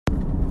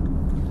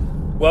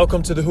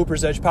Welcome to the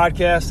Hooper's Edge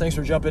podcast. Thanks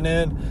for jumping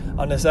in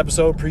on this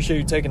episode. Appreciate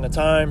you taking the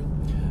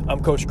time. I'm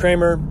Coach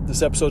Kramer.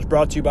 This episode is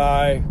brought to you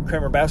by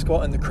Kramer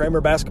Basketball and the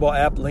Kramer Basketball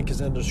app. Link is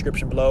in the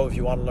description below if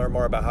you want to learn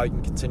more about how you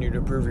can continue to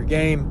improve your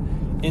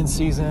game in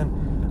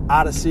season,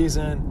 out of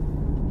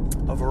season,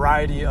 a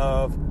variety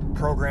of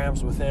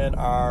programs within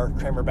our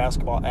Kramer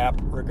Basketball app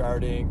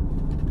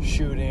regarding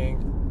shooting,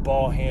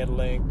 ball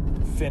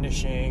handling,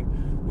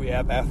 finishing. We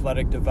have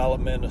athletic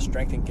development, a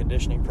strength and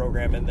conditioning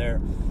program in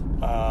there.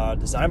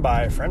 Designed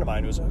by a friend of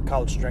mine who's a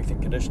college strength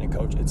and conditioning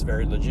coach. It's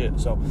very legit.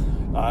 So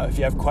if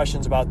you have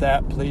questions about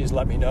that, please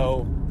let me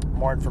know.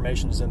 More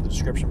information is in the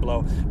description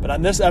below. But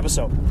on this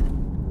episode,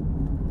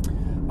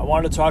 I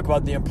wanted to talk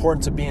about the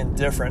importance of being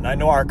different. I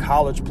know our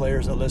college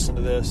players that listen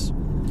to this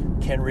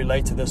can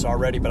relate to this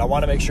already, but I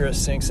want to make sure it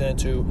sinks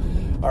into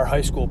our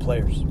high school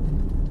players.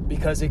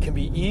 Because it can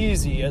be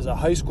easy as a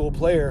high school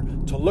player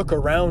to look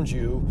around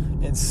you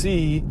and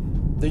see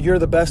that you're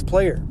the best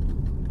player.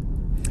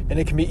 And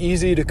it can be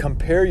easy to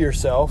compare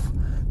yourself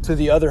to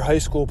the other high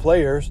school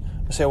players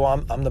and say,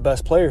 well, I'm the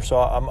best player, so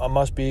I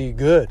must be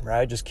good,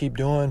 right? Just keep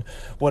doing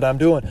what I'm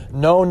doing.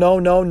 No.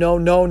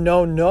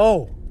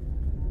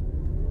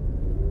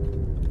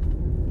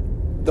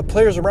 The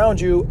players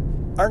around you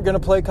aren't going to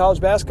play college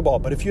basketball.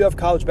 But if you have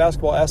college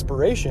basketball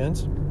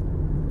aspirations,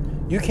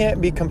 you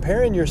can't be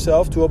comparing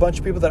yourself to a bunch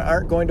of people that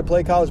aren't going to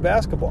play college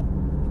basketball.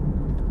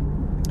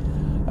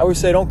 I always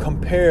say don't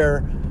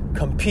compare,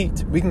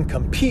 compete. We can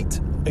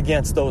compete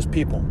against those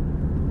people.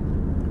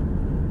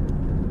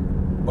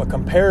 But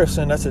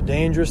comparison, that's a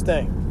dangerous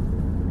thing.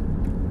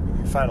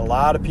 You find a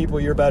lot of people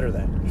you're better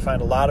than. You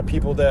find a lot of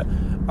people that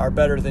are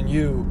better than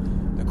you.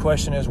 The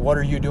question is, what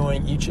are you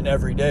doing each and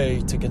every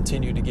day to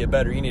continue to get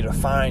better? You need to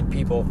find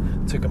people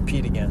to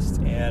compete against.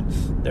 And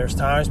there's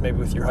times, maybe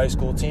with your high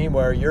school team,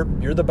 where you're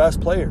the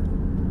best player.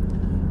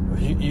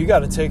 You got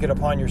to take it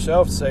upon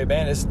yourself to say,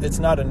 man, it's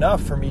not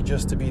enough for me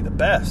just to be the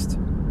best.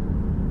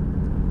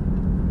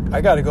 I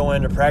got to go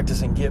into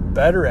practice and get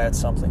better at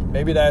something.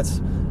 Maybe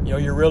that's,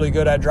 you're really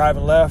good at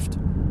driving left.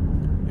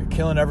 You're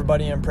killing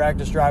everybody in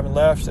practice driving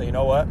left. So you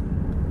know what?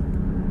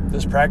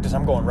 This practice,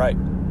 I'm going right.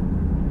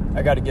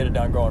 I got to get it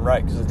done going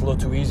right because it's a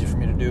little too easy for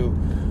me to do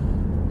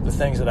the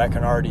things that I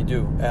can already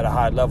do at a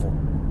high level.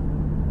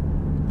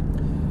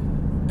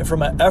 And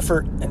from an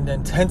effort and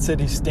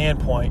intensity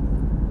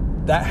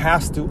standpoint, that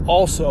has to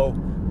also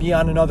be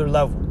on another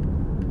level.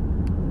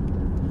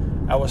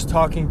 I was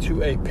talking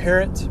to a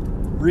parent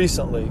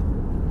recently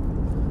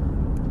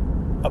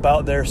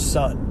about their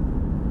son.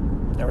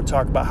 They were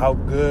talking about how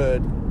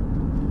good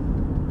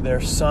their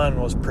son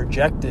was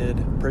projected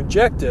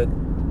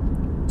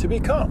to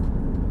become.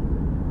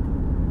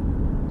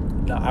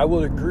 Now, I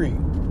will agree,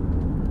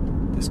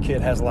 this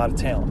kid has a lot of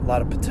talent, a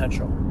lot of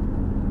potential.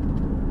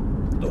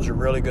 Those are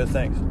really good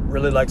things.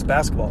 Really likes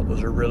basketball.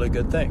 Those are really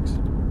good things.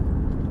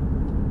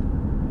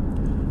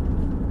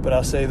 But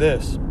I'll say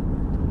this.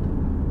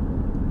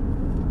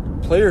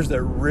 Players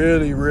that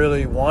really,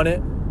 really want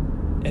it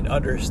and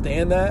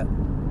understand that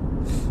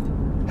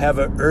have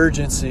an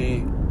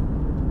urgency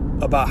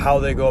about how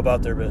they go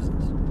about their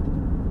business.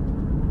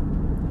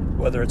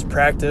 Whether it's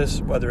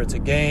practice, whether it's a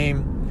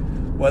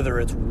game, whether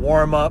it's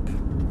warm-up,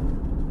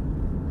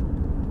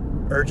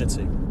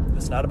 urgency.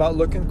 It's not about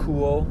looking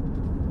cool.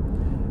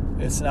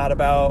 It's not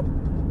about,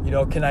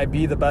 can I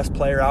be the best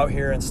player out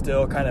here and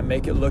still kind of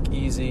make it look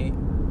easy?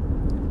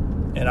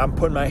 And I'm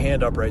putting my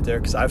hand up right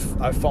there because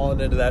I've fallen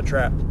into that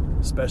trap,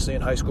 especially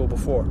in high school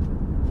before.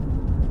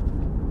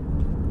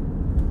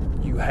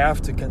 You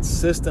have to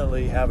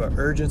consistently have an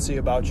urgency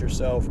about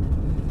yourself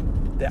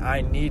that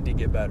I need to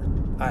get better.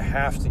 I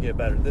have to get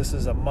better. This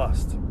is a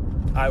must.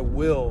 I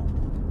will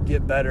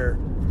get better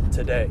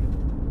today.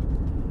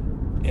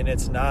 And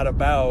it's not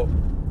about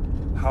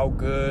how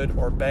good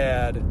or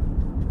bad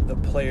the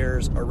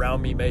players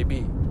around me may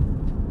be.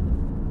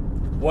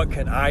 What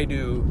can I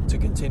do to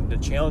continue to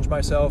challenge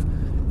myself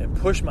and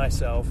push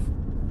myself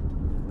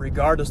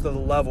regardless of the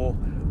level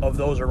of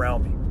those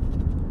around me?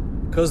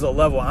 Because the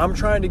level I'm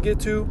trying to get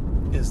to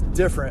is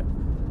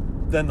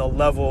different than the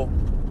level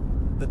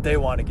that they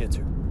want to get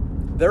to.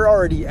 They're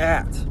already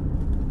at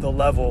the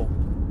level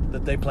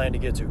that they plan to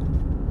get to,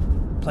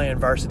 playing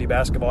varsity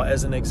basketball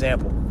as an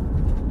example.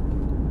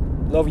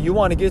 The level you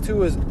want to get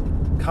to is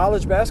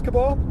college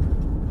basketball.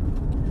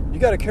 You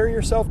got to carry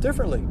yourself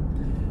differently.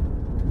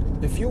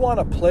 If you want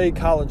to play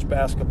college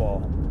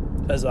basketball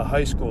as a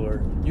high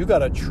schooler, you got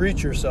to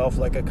treat yourself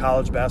like a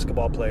college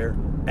basketball player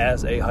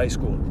as a high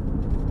schooler.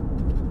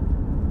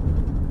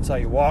 That's how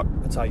you walk.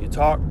 That's how you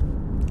talk.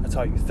 That's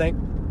how you think.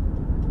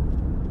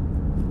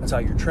 That's how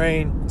you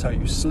train. That's how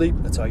you sleep.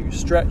 That's how you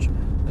stretch.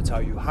 That's how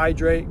you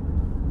hydrate.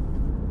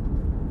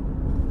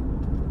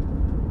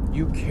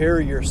 You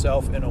carry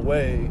yourself in a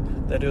way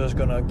that is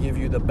going to give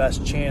you the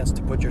best chance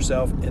to put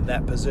yourself in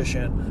that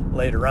position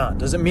later on.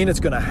 Does it mean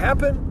it's going to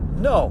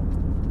happen? No.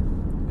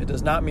 It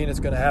does not mean it's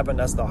going to happen.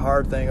 That's the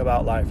hard thing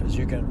about life, is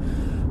you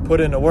can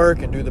put in the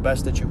work and do the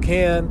best that you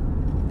can.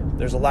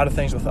 There's a lot of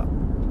things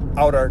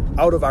out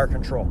of our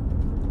control.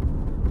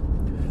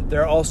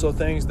 there are also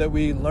things that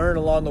we learn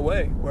along the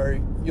way, where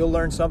you'll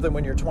learn something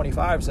when you're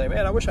 25, say,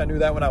 man, I wish I knew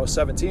that when I was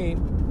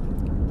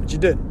 17, but you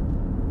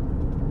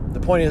didn't. The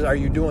point is, are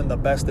you doing the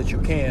best that you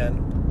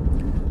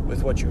can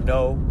with what you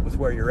know, with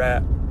where you're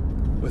at,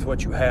 with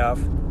what you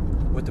have,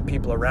 with the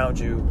people around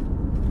you,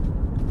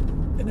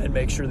 and then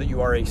make sure that you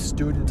are a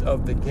student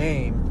of the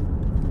game,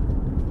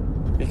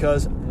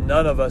 because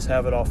none of us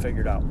have it all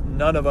figured out.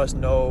 None of us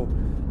know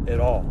it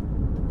all.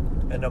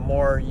 And the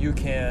more you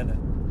can,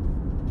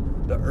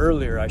 the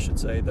earlier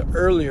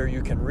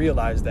you can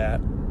realize that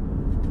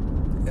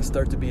and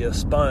start to be a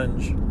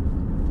sponge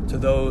to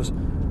those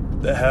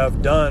that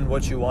have done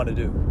what you want to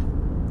do,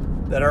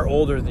 that are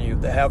older than you,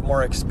 that have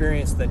more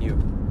experience than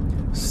you.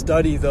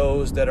 Study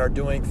those that are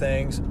doing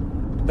things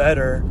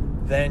better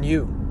than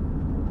you.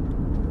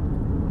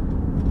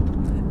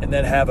 And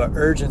then have an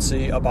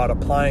urgency about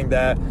applying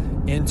that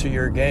into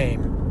your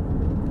game.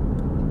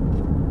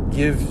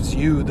 Gives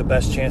you the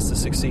best chance to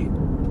succeed.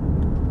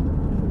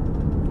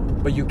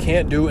 But you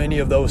can't do any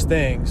of those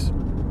things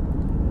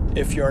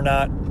if you're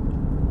not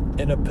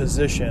in a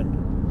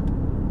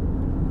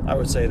position. I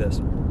would say this.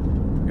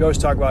 You always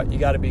talk about you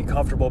got to be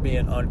comfortable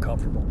being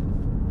uncomfortable.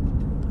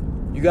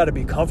 You got to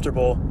be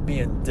comfortable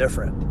being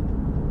different.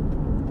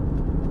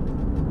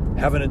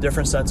 Having a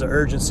different sense of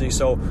urgency,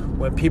 so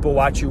when people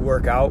watch you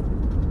work out,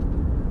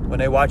 when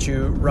they watch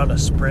you run a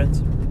sprint,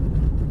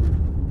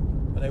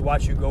 when they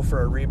watch you go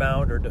for a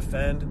rebound or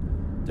defend,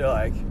 they're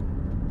like,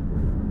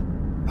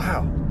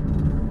 wow,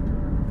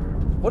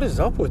 what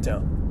is up with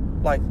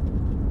them? Like,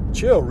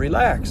 chill,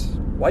 relax.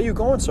 Why are you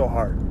going so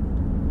hard?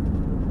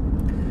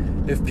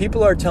 If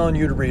people are telling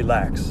you to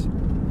relax,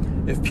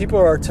 if people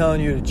are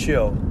telling you to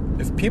chill,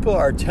 if people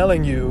are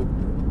telling you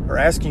or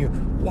asking you,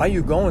 why are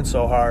you going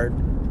so hard?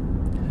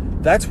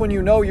 That's when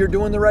you know you're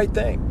doing the right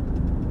thing.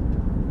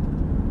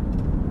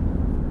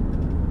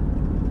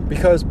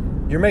 Because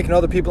you're making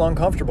other people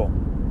uncomfortable.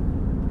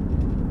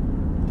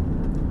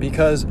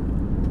 Because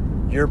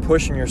you're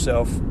pushing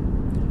yourself.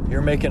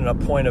 You're making a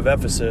point of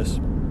emphasis.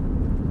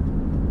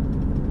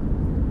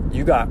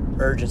 You got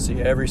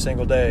urgency every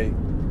single day.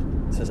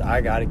 It says,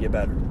 I got to get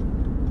better.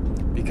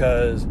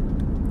 Because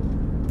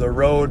the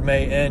road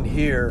may end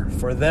here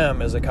for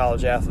them as a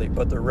college athlete,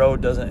 but the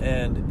road doesn't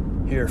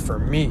end here for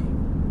me.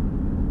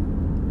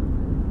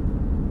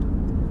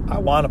 I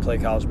want to play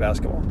college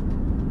basketball.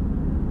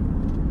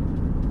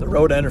 The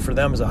road ended for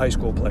them as a high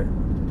school player,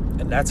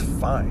 and that's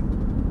fine.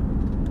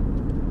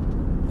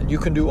 And you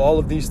can do all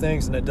of these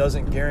things, and it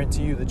doesn't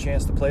guarantee you the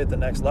chance to play at the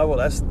next level.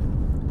 That's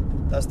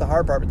the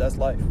hard part, but that's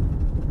life.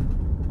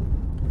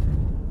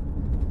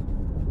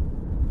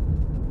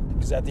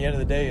 Because at the end of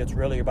the day, it's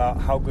really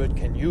about how good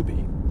can you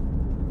be?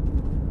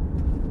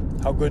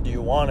 How good do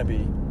you want to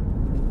be?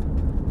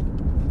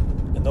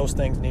 And those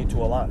things need to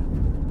align.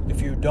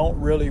 If you don't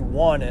really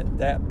want it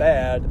that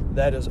bad,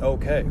 that is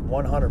okay,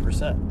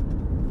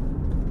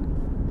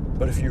 100%.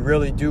 But if you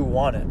really do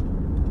want it,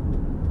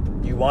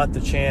 you want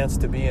the chance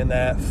to be in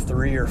that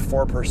 3 or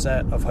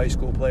 4% of high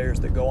school players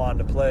that go on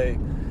to play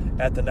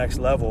at the next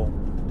level,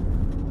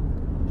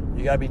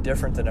 you got to be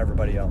different than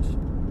everybody else.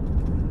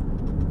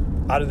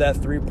 Out of that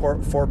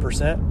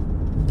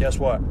 3-4%, guess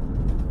what?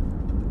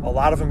 A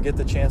lot of them get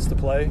the chance to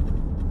play,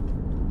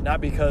 not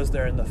because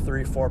they're in the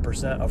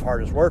 3-4% of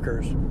hardest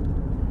workers.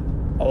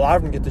 A lot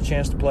of them get the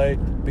chance to play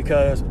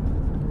because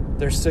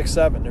they're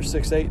 6'7", they're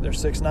 6'8", they're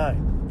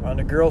 6'9". On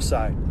the girls'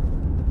 side,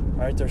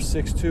 right? They're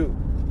 6'2",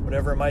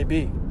 whatever it might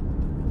be.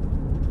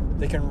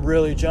 They can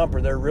really jump or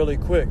they're really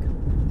quick.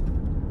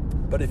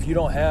 But if you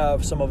don't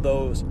have some of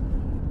those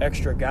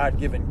extra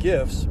God-given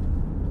gifts,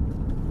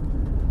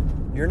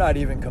 you're not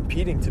even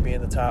competing to be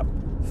in the top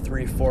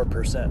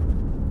 3-4%.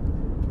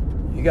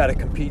 You got to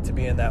compete to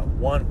be in that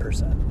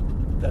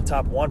 1%, that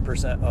top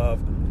 1%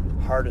 of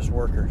hardest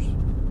workers,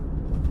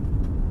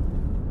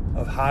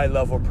 of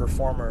high-level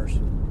performers,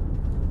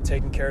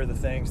 taking care of the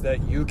things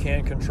that you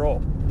can control,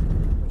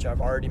 which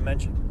I've already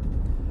mentioned.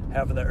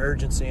 Having the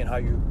urgency in how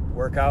you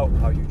work out,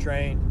 how you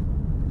train,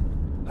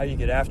 how you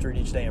get after it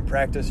each day in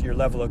practice, your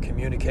level of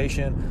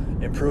communication,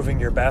 improving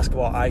your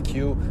basketball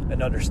IQ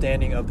and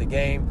understanding of the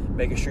game,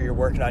 making sure you're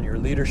working on your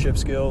leadership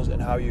skills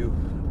and how you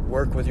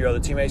work with your other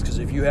teammates. Because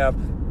if you have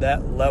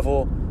that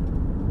level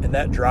and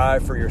that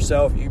drive for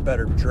yourself, you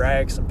better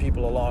drag some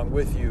people along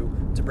with you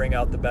to bring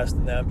out the best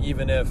in them,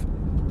 even if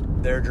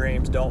their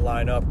dreams don't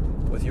line up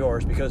with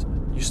yours, because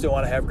you still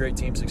want to have great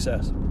team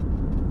success.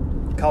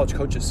 College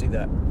coaches see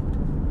that.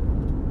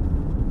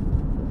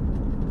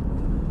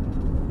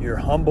 You're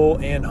humble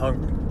and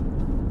hungry.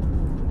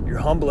 You're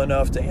humble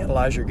enough to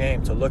analyze your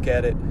game, to look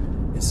at it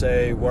and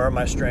say, where are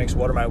my strengths?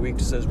 What are my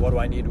weaknesses? What do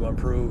I need to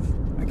improve?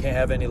 I can't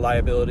have any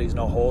liabilities,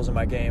 no holes in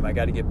my game. I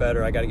got to get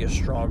better. I got to get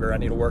stronger. I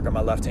need to work on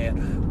my left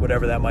hand,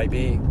 whatever that might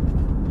be.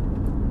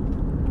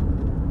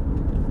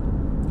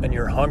 And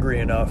you're hungry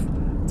enough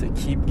to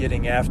keep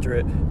getting after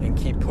it and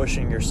keep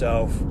pushing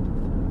yourself,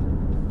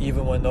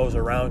 even when those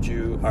around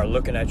you are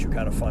looking at you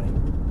kind of funny.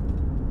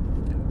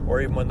 Or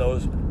even when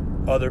those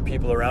other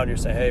people around you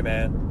say, hey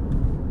man,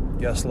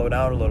 you gotta slow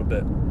down a little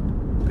bit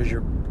because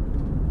you're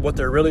what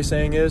they're really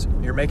saying is,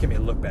 you're making me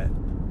look bad.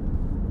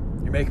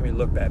 You're making me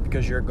look bad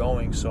because you're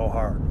going so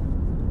hard.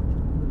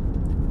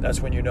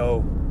 That's when you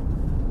know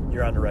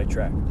you're on the right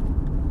track.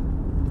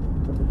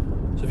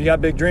 So if you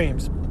got big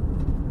dreams,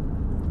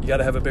 you got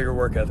to have a bigger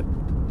work ethic.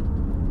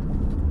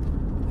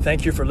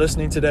 Thank you for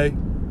listening today.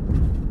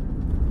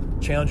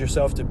 Challenge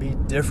yourself to be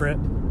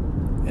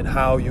different in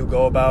how you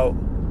go about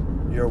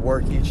your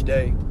work each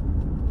day.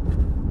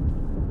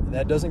 And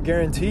that doesn't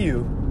guarantee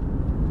you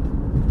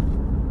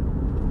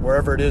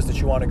wherever it is that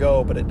you want to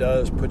go, but it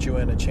does put you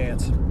in a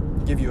chance,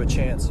 give you a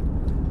chance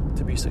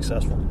to be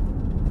successful.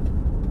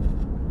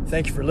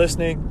 Thank you for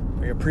listening.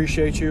 We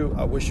appreciate you.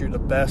 I wish you the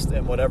best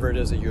in whatever it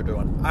is that you're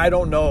doing. I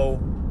don't know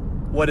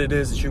what it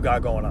is that you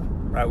got going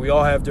on, right? We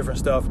all have different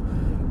stuff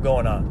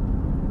going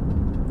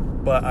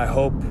on. But I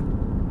hope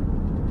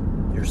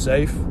you're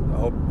safe. I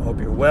hope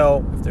you're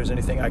well. If there's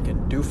anything I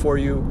can do for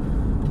you,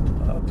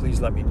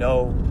 please let me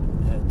know.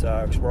 And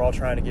because we're all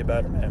trying to get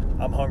better, man.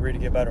 I'm hungry to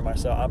get better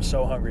myself. I'm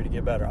so hungry to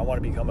get better. I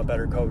want to become a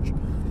better coach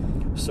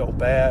so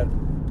bad.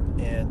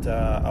 And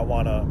I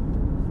want to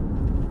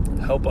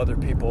help other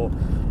people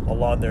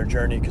along their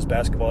journey because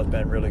basketball has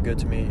been really good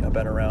to me. I've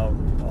been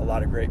around a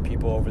lot of great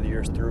people over the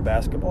years through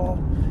basketball.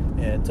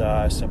 And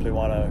I simply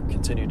want to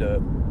continue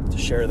to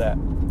share that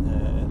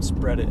and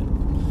spread it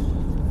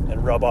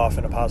and rub off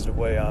in a positive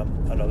way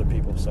on other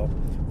people. So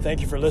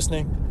thank you for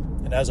listening.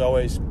 And as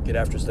always, get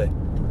after today.